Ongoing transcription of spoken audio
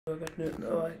Welcome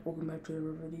back to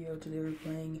another video. Today we're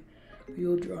playing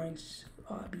Wheel Drawing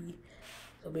Obby.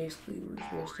 So basically, we're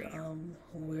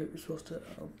supposed to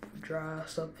draw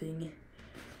something,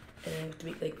 and we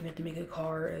have to make a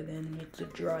car, and then we have to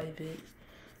drive it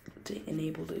to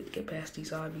enable to get past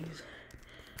these obbies.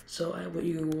 So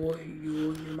you will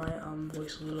hear my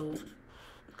voice a little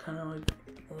kind of like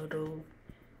a little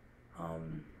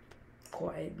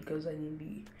quiet because I need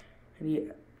to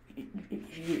be.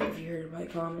 If you heard my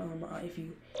comment, if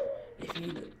you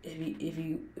knew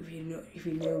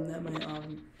that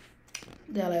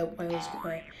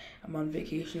I'm on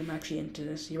vacation. I'm actually in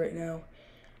Tennessee right now.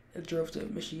 I drove to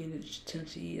Michigan to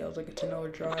Tennessee. That was like a 10-hour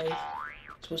drive.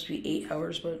 It's supposed to be 8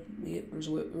 hours, but there was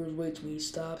way too many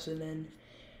stops, and then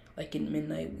like in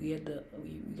midnight we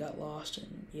got lost,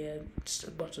 and yeah, just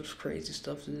a bunch of crazy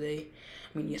stuff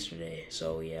yesterday.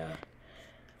 So yeah.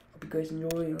 Hope you guys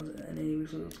enjoy, and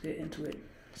anyways, let's get into it.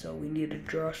 So we need to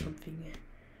draw something.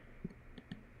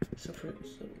 So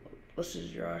let's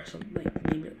just draw something like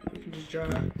maybe we can just draw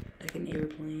like an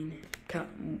airplane,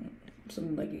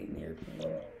 something like an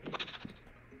airplane.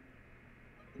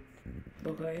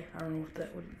 Okay, I don't know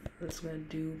what that's gonna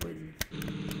do, but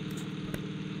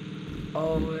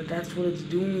oh, that's what it's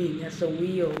doing. That's the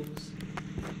wheels.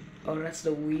 Oh, that's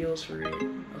the wheels for it.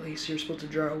 Okay, so you're supposed to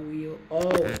draw a wheel.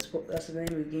 Oh, that's the name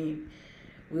of the game.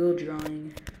 Wheel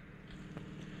drawing.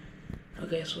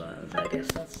 Okay, so I guess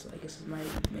it's my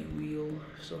wheel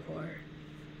so far.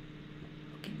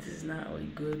 Okay, this is not really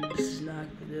good. This is not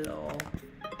good at all.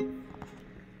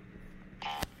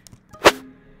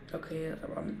 Okay,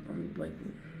 I'm like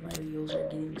my wheels are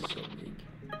getting so big.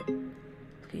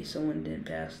 Okay, someone didn't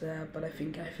pass that, but I feel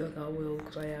like I will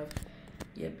because I have.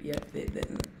 Yep.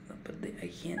 I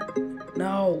can't.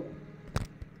 No.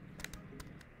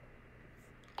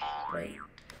 Right.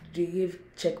 Do you give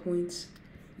checkpoints?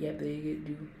 Yeah, they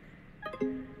do.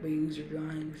 But you lose your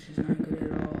drawing, which is not good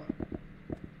at all.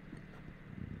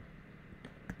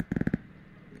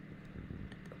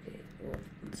 Okay, well,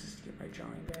 let's just get my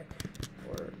drawing back.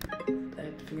 Or I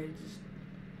have to figure just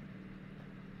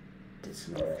did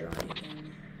some other drawing again.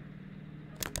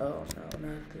 Oh no,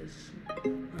 not this.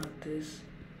 Not this.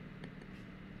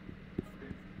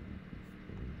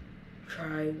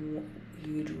 Try one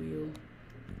huge wheel.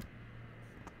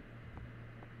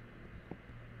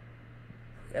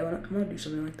 I'm gonna do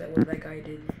something like that. What that guy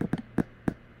did.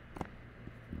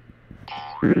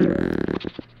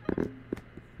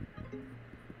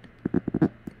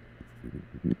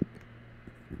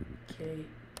 Okay.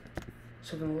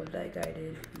 Something what that guy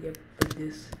did. Yep, like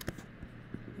this.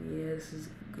 Yeah, this is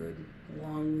good.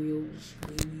 Long wheels,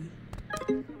 baby.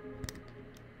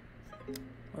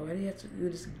 Why do you have to do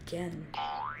this again?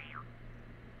 Alright.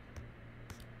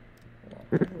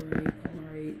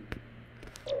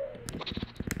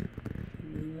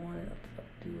 You want it, I'll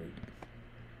do it.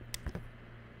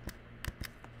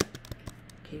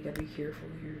 Okay, you gotta be careful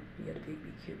here. You gotta be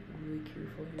really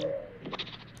careful here.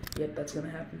 Yep, that's gonna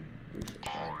happen. There's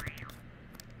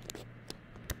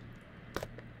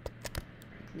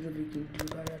nothing you can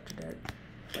do about it after that.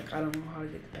 Like, I don't know how to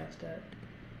get past that.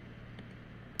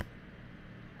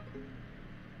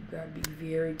 Gotta be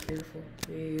very careful.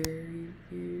 Very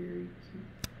careful.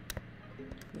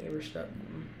 Yeah, we're stuck.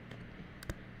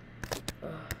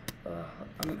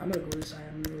 I'm gonna go this side.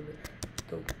 I'm gonna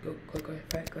go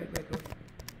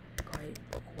quiet.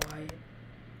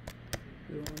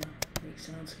 We don't wanna make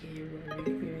sounds scary.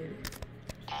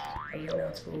 Okay, now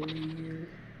let's go over here.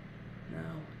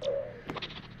 Now.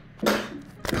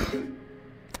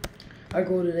 Our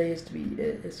goal today is to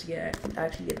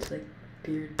actually get to like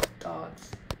beard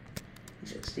dots.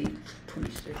 He's at stage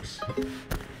 26.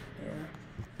 Yeah.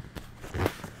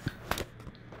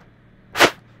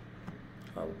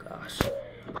 Oh gosh.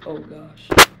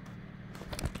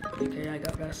 Okay, I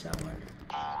got past that one.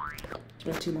 It's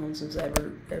been 2 months since I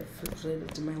ever said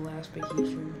it's my last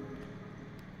vacation.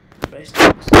 But I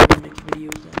still make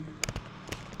videos then.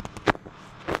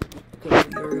 Okay,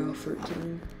 we are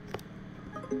 13.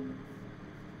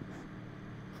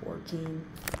 14.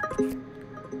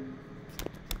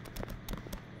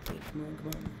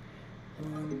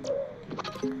 Come on.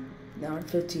 Now I'm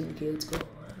 15. Okay, let's go.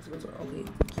 Okay,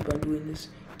 keep on doing this.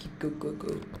 Keep go.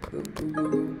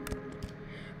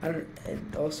 I do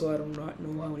not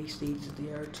know how many stages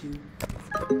there are too.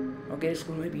 Okay, this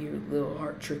one might be a little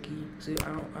hard, tricky. See, I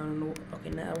don't know.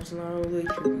 Okay, now it's not really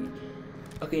tricky.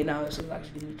 Okay, now this is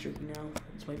actually gonna be tricky. Now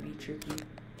this might be tricky.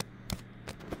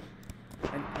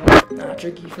 Not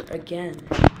tricky again.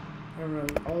 I don't know,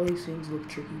 all these things look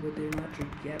tricky, but they're not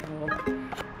tricky at all.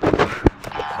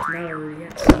 Now we're already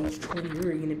at stage 20,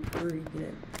 we're gonna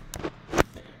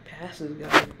pass this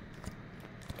guy.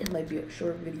 It might be a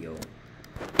short video.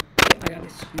 I gotta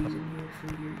squeeze in here for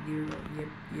your gear.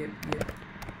 Yep.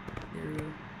 There we go.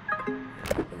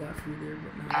 I got through there,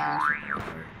 but now I lose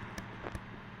my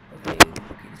okay,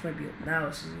 this might be now.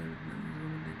 This is the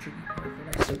tricky part, but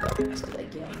I still got past it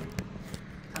again.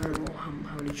 I don't know how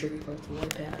many tricky parts will I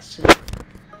pass. So,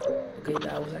 okay,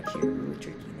 that was actually really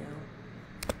tricky now.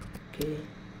 Okay,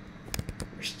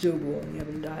 we're still going. We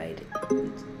haven't died. At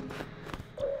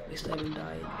least I haven't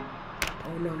died.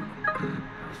 Oh no, I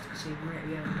was gonna say we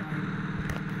haven't died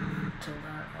until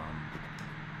that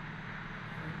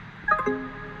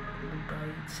we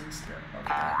died since the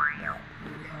that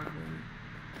really hard one.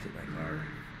 Hit my car.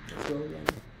 Let's go again.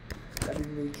 Gotta be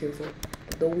really careful.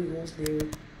 The wheels there.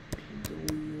 The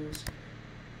wheels.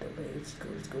 Let's go.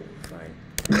 We're fine.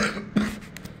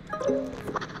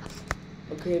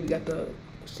 Okay, we got the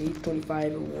Stage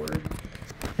 25 award.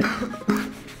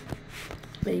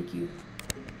 Thank you.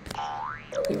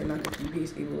 Okay, we're not gonna be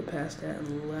able to pass that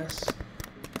unless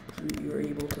you are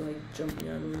able to like jump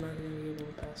down. We're not gonna be able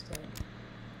to pass that.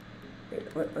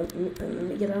 Wait, let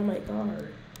me get out of my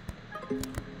car.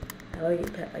 I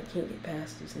can't get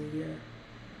past this thing yet.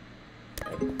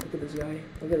 Like, look at this guy.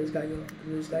 Look at this guy go. Look at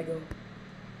this guy go.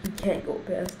 He can't go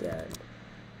past that.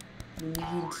 You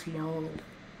need small.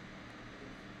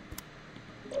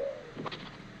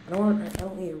 I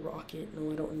don't need a rocket.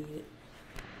 No, I don't need it.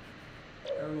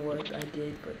 I don't know what I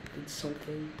did, but it's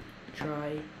something.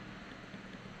 Try.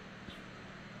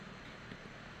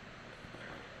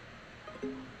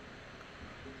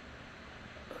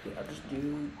 Okay, I'll just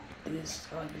do this.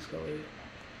 I like this color.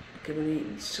 Okay, we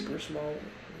need super small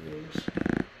wheels.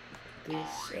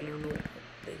 This, I don't know,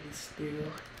 like this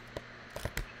stereo.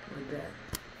 Like that.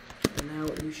 And now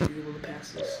you should be able to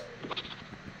pass this.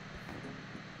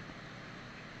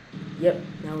 Yep,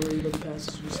 now we're able to pass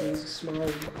this. We say it's small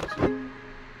wheels.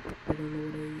 I don't know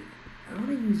what I want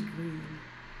to use green.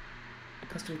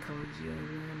 Custom colors, yeah,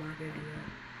 I'm not gonna do that.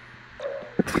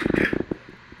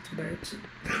 Let's go back to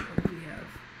what do we have?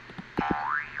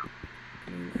 I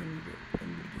need to get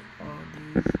all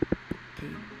these.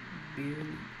 Okay,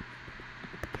 barely.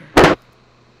 Okay.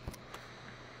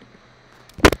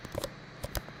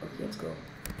 Okay, let's go.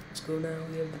 Let's go now.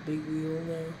 We have the big wheel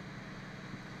now.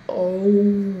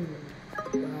 Oh,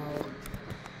 wow.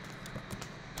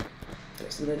 Okay,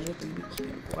 so then you have to keep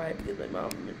it quiet because my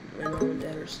mom and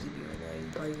dad are sleeping right now. You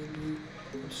probably gonna do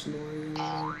some snoring.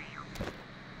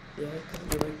 Yeah,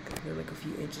 they're like a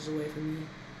few inches away from me.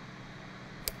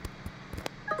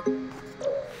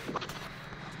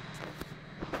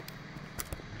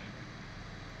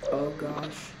 Oh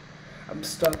gosh, I'm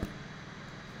stuck.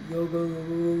 Go.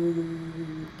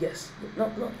 Yes. No.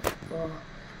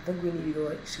 I think we need to go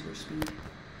like super speed.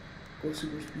 Go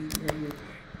super speed. Yeah,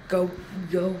 go.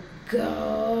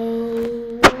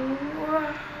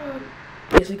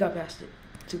 Yes, we got past it.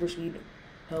 Super speed.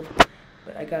 Help.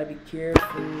 But I gotta be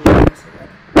careful. Yeah,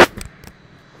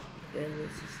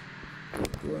 let's just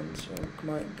go on this one. Come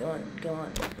on, go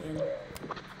on. And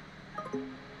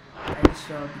I just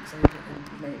fell because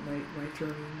my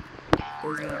turning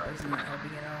is not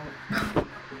helping it out.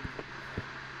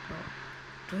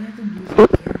 Do I have to use it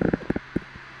again?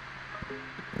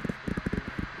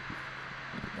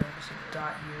 There's a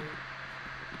dot here.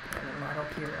 I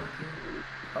don't care.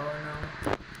 Oh no.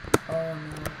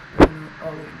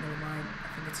 Oh wait, never mind. I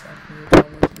think it's up here.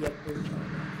 Yep, there's no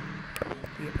enough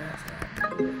to get past that.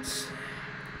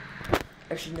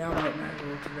 Actually, now I might go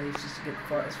to the race just to get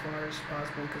as far as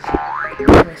possible because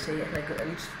when I say if I go at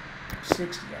least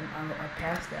 60, I'm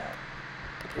past that.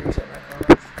 Okay, reset my car.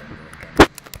 I'm just gonna go again.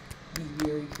 Be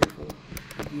very careful.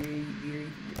 Very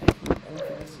careful. I don't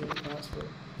think that's really possible.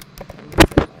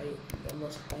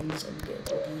 Unless I'm get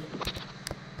lucky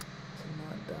to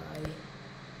not die.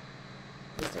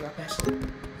 Yes, I got past it.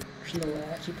 There's no way I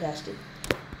actually passed it.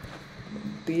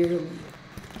 Barely.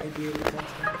 I barely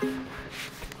passed that.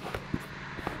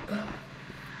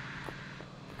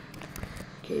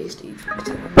 Okay, stage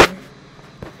 47.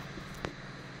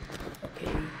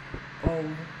 Okay. Oh,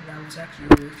 that was actually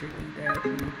really tricky. That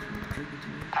actually was tricky to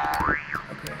me.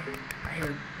 Okay. I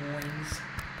heard boings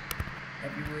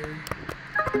everywhere.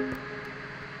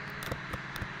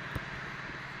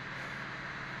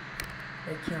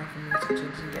 That count for me so it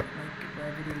doesn't get my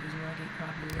video does not get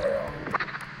copyrighted at all.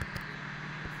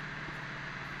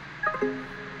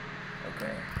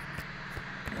 Okay.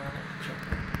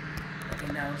 Okay,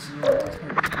 now it's a little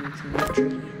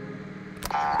tricky.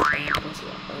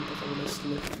 I'm gonna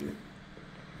slip here.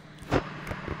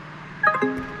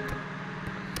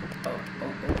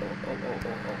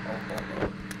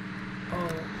 Oh.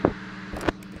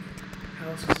 How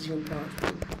this is even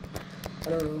possible. I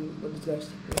don't know, but this guy's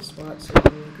taking a spot, so I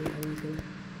don't know how he's gonna.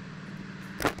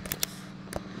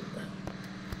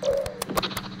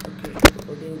 Okay,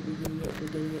 we're getting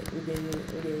it.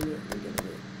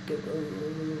 Go.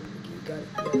 You got it.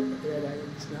 There, I got it.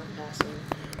 It's not passing.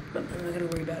 But I'm not gonna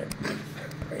worry about it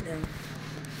right now.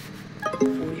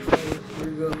 44, here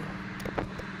we go.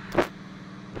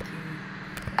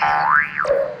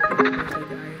 There's that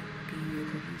guy.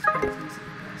 He's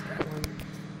past that one.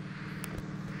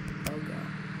 Oh god.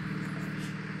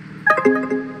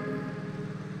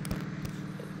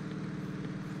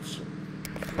 So,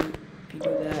 if you do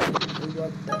that, we'll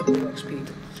let that Roblox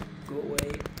page go away.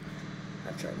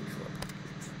 I've tried before.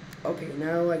 Okay,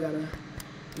 now I gotta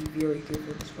be very careful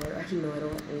with this part. Actually, no, I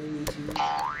don't really need to.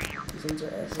 These ones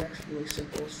are actually really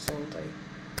simple. So long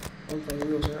as my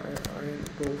wheels are in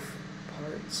both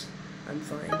parts, I'm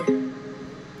fine.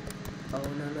 Oh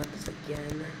no, not this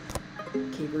again.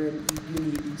 Okay, you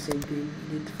need the same thing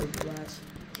you did for the last.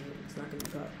 Okay, it's not gonna be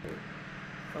possible.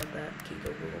 Fuck that. Okay, go.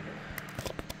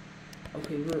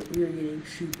 Okay, we're getting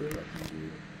super lucky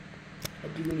here. I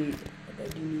do need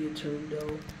a turn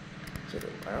though. So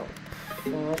wow.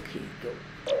 Oh, okay, go.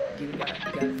 You got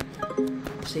it.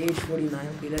 Stage 49.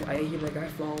 Okay, I hear that guy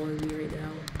following me right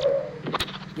now.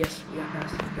 Yes, we got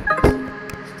past it.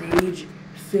 Stage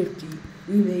 50.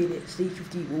 We made it. Stage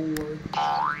 50 reward.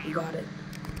 We got it.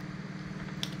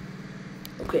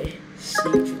 Okay,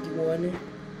 stage 51.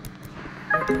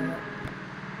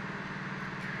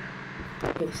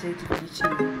 Okay, stage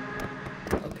 52.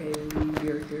 Okay, we need to be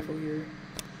very careful here.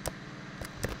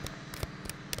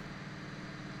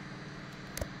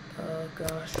 Oh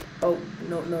gosh. Oh,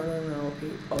 no.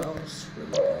 Okay. Oh, I almost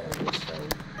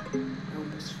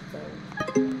fell.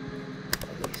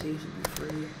 Okay, stage should be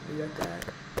free. We got that.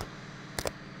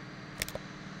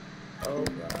 Oh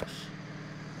gosh.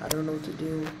 I don't know what to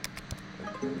do. I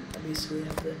basically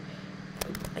have to.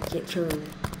 I can't turn.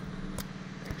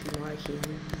 Actually, no, I can.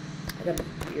 I gotta be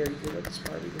very good at this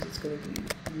part because it's gonna be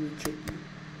really tricky.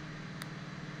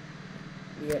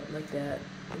 Yep, like that.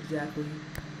 Exactly.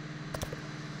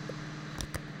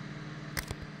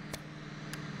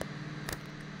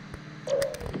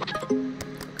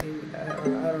 Okay, I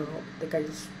don't know. I think I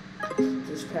just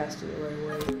passed it the right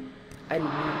way. I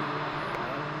didn't know.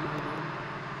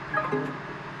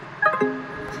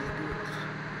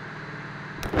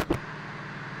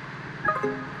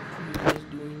 Who's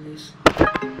doing this?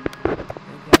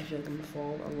 Okay, I feel like I'm gonna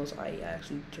fall unless I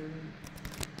actually turn.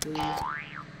 Okay, I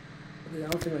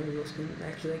don't think my wheels can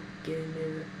actually like get in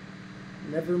there.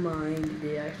 Never mind,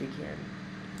 they actually can.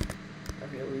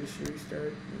 Okay, we should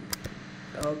restart.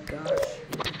 Oh gosh,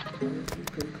 he's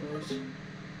pretty close.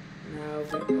 Now,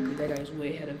 okay, that guy's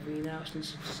way ahead of me now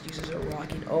since he uses a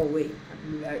rocket. Oh wait,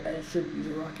 I should use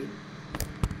a rocket.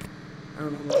 I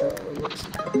don't know how much it looks.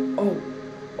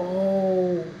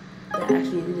 Oh, that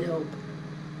actually did help.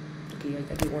 Okay, I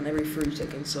get one every 3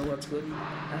 seconds, so that's good.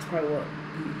 That's probably what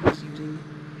he was using.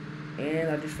 And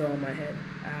I just fell on my head.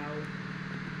 Ow.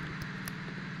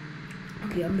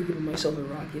 Okay, I'm gonna give myself a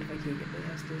rocket if I can't get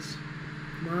past this.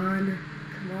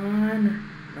 Come on.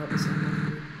 No, this is not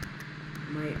good.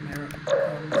 My rocket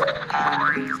comes.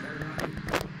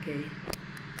 Okay.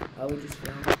 I would just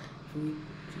fell. 3,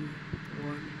 2,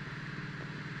 1.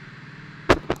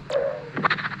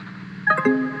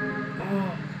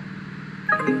 Oh.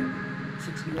 Okay.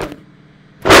 61.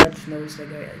 I just noticed I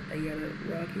got a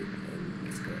rocket and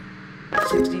let's go.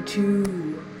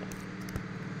 62.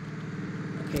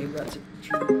 Okay, we got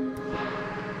 62.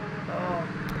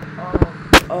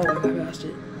 Oh, I got past it.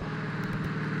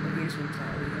 Okay, this one's not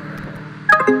really hard at all.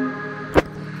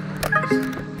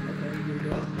 Okay, here we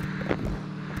go.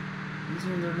 These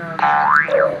ones are not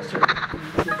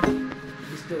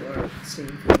they still are the same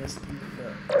thing as the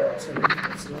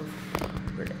outside stuff.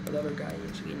 But the other guy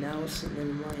actually now it's never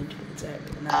mind. It's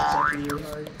actually really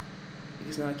hard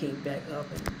because now I can't back up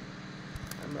and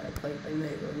I'm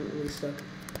really stuck.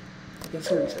 I can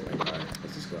still reset my car.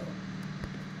 Let's just go.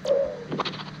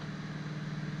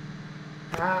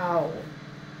 Ow!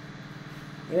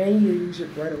 Maybe I need to use it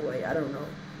right away. I don't know.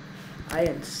 I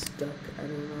am stuck. I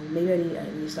don't know. Maybe I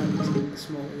need to stop using the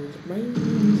small wheels. Am I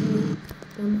using it?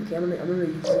 Okay, I'm gonna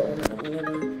use it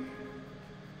whenever.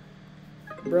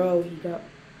 Bro, he got.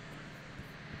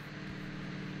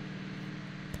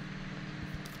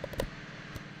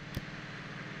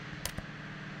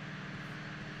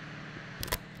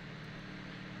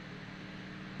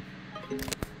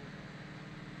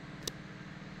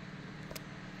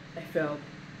 I fell.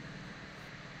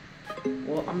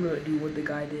 Well, I'm gonna do what the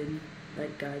guy did.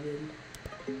 That guy did.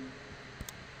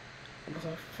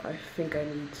 I think I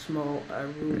need small,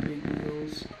 really big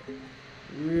wheels.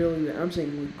 Really, I'm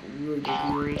saying really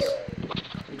big wheels.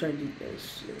 I'm trying to do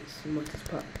this. As much as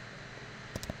pop.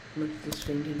 As much as this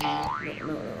thing can do.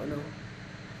 No.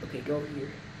 Okay, go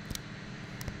here.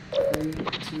 3,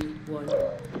 2, 1.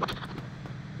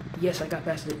 Yes, I got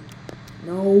past it.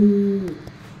 No.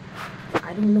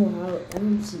 I don't know how. I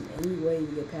don't see any way to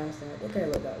get past that. Okay, I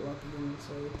got lucky one,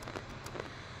 so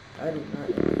I do not know how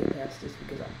to get past this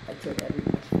because I took every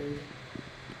method.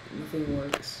 Nothing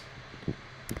works.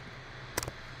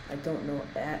 I don't know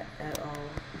at all.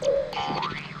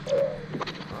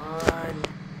 Come on.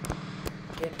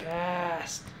 Get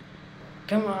past.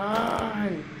 Come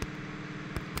on.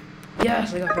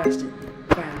 Yes, I got past it.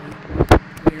 Finally.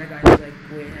 Wait, that guy was like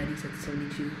way ahead. He said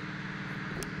 72.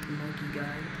 Monkey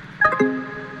guy.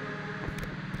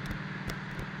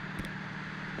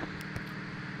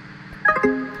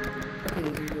 Okay,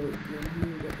 here we go.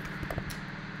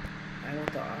 I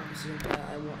want the opposite of that. I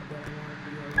want to be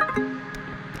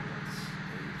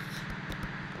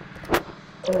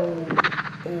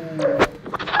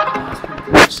that's pretty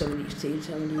close. 70, stage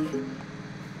 70.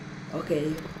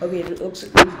 Okay, it looks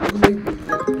like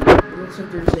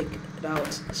there's like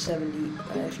about 70,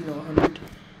 actually no, 100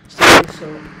 stages. So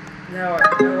now I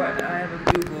have a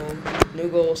new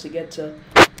goal is to get to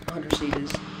 100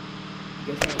 stages. I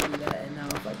guess I'll do that, and now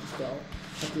if I just go,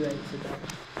 I'll do that for that.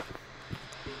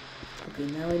 Okay,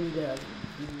 now I need to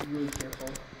be really careful.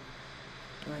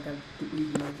 And I gotta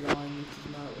use my drawing, which is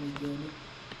not really good.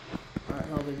 Not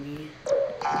helping me.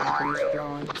 These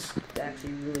drawings, it's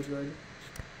actually really good.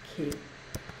 Okay,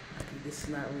 this is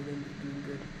not really doing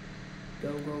good.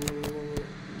 Go.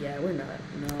 Yeah, we're not.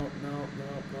 No.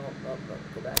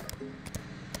 Go back.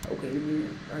 Okay,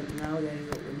 right now we gotta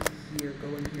go in here. Go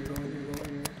in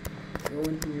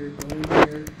here.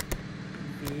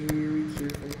 Very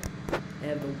careful. I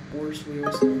have the worst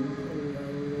wheels in the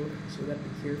world, so we gotta be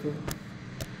careful.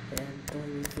 And don't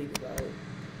even think about it.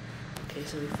 Okay,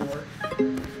 74.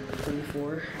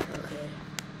 Okay.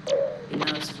 And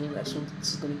now this is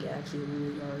gonna get actually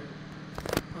really hard.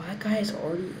 Oh, that guy is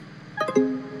already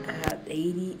at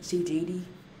 80, stage 80.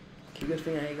 Okay, good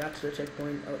thing I got to the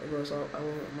checkpoint, or else I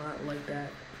will not like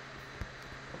that.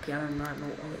 Okay, I do not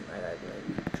know. Oh, I gotta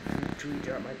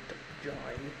redraw my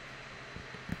drawing.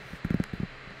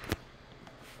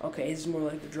 Okay, this is more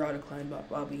like the draw to climb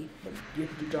Obby, but you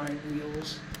have to do drawing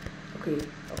wheels. Okay,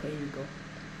 here you go.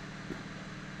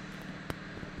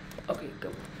 Okay,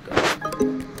 go.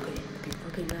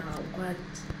 Okay, now, what?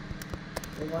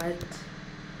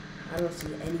 I don't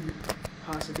see any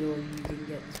possibility you can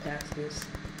get past this.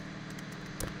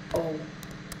 Oh,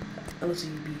 unless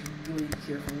you be really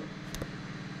careful.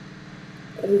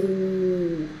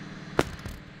 Oh,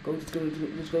 let's go.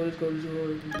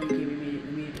 Okay, we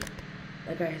made it.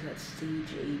 That guy has that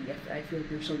stage 80. I feel like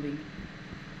there's something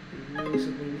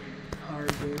hard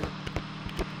there.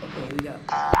 Okay, we got.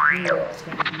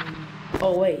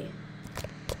 Oh wait.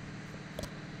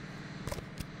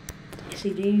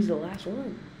 Stage 80 is the last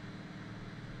one.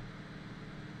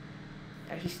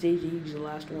 Actually, stage 80 is the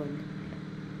last one.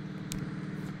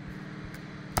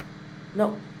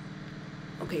 No.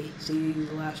 Okay, stage 80 is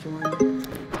the last one.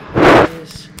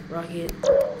 Yes, rocket.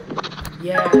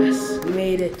 Yes, we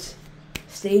made it.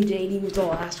 Stage 80 was the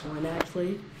last one,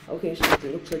 actually. Okay, so it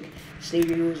looks like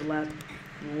stage 80 was the last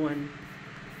one.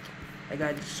 That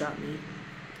guy just shot me.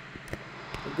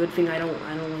 A good thing I need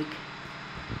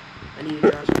to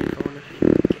draw something if I want to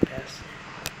get past.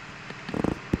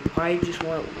 If I just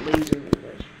want laser me,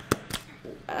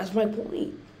 that's my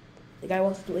point. The guy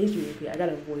wants to laser me. Okay, I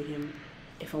gotta avoid him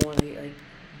if I want to like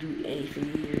do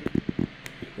anything here.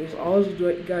 Because all this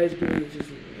guy's doing is just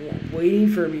waiting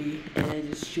for me and then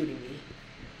just shooting me.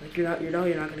 Like you're not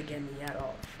gonna get me at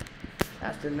all.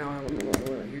 After now, I don't know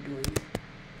what you're doing.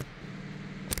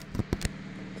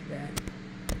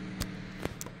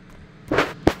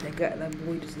 That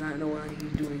boy does not know what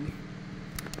he's doing.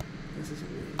 This is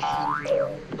really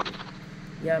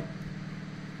yep.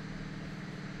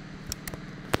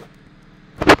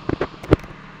 I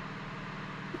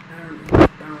don't know,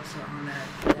 bounce on that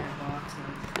box.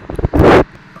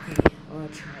 Okay, I wanna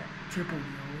try triple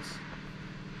wheels.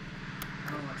 I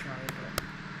don't wanna try it, but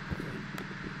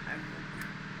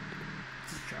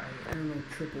just try it. I don't know,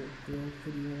 triple wheels.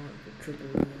 What do you want for triple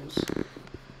wheels?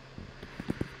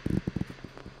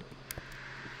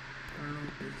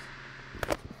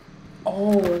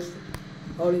 Oh,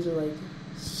 these are like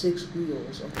 6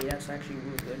 wheels. Okay, that's actually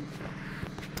really good.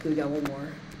 Okay, we got one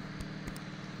more.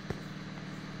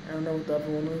 I don't know what the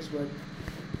other one is, but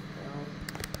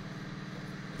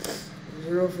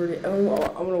 0 for the. I'm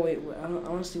gonna wait. I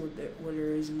want to see what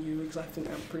there is in here because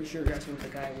I'm pretty sure that's what the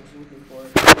guy was looking for.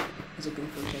 He's looking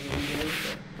for something in here.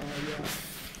 But,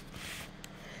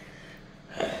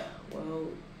 yeah. Well,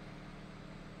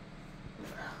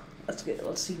 let's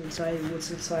see what's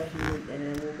inside here, and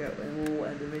then we'll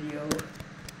end the video.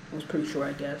 I was pretty sure,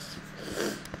 I guess.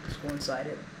 Just go inside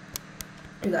it.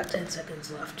 We got 10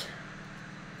 seconds left.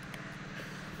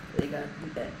 They got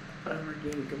whatever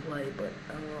game you can play, but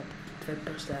I don't know if I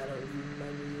press that, I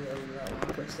don't want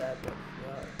to press that, but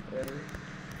whatever.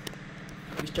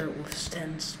 We start with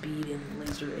 10 speed and a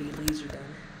laser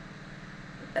gun.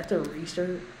 After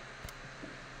restart,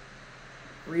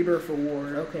 rebirth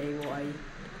award. Okay, well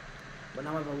but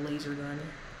now I have a laser gun.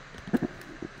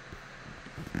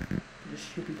 Just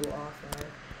shoot people off now.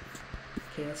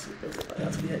 Okay, let's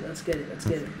get it. Let's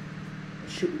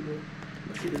shoot people.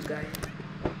 Let's shoot this guy.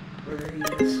 Where he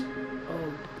is.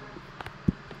 Oh.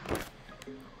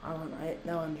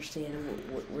 Now I understand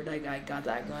where that guy got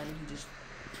that gun. He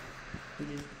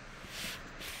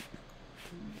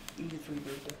just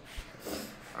rebirthed it.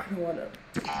 I don't want to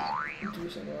do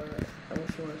something like that. I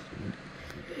don't want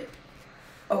to.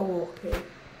 Oh, okay.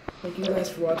 Thank you guys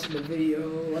for watching the video.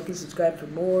 Like and subscribe for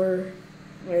more.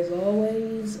 As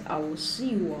always, I will see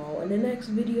you all in the next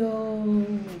video.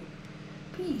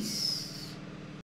 Peace.